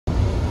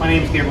My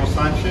name is Gabriel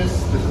Sanchez.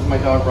 This is my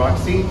dog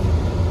Roxy,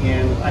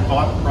 and I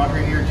brought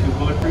her here to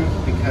Bulletproof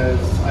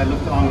because I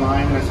looked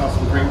online and I saw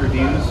some great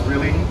reviews,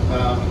 really,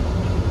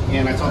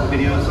 and I saw the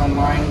videos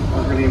online. I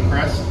was really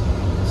impressed,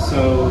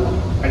 so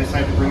I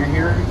decided to bring her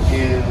here.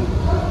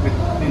 And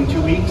within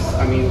 2 weeks,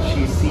 I mean,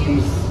 she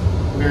seems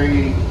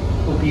very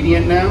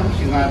obedient now.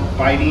 She's not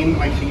biting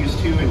like she used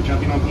to and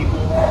jumping on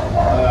people.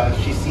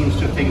 She seems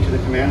to have taken to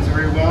the commands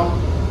very well,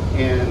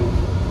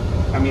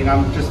 and I mean,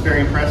 I'm just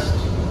very impressed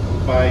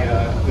by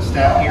the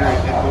staff here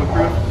at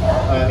Bulletproof.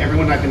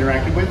 Everyone I've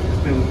interacted with has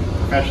been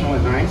professional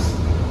and nice,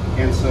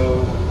 and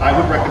so I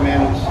would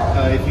recommend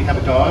if you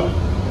have a dog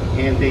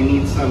and they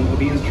need some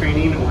obedience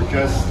training or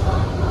just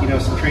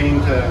some training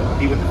to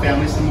be with the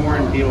family some more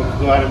and be able to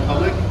go out in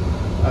public,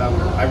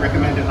 I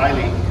recommend it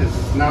highly, because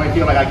now I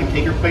feel like I can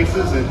take her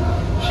places and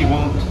she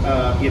won't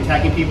be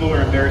attacking people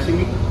or embarrassing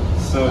me.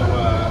 So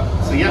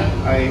yeah,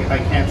 I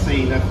can't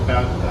say enough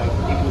about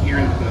the people here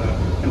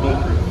in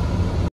Bulletproof.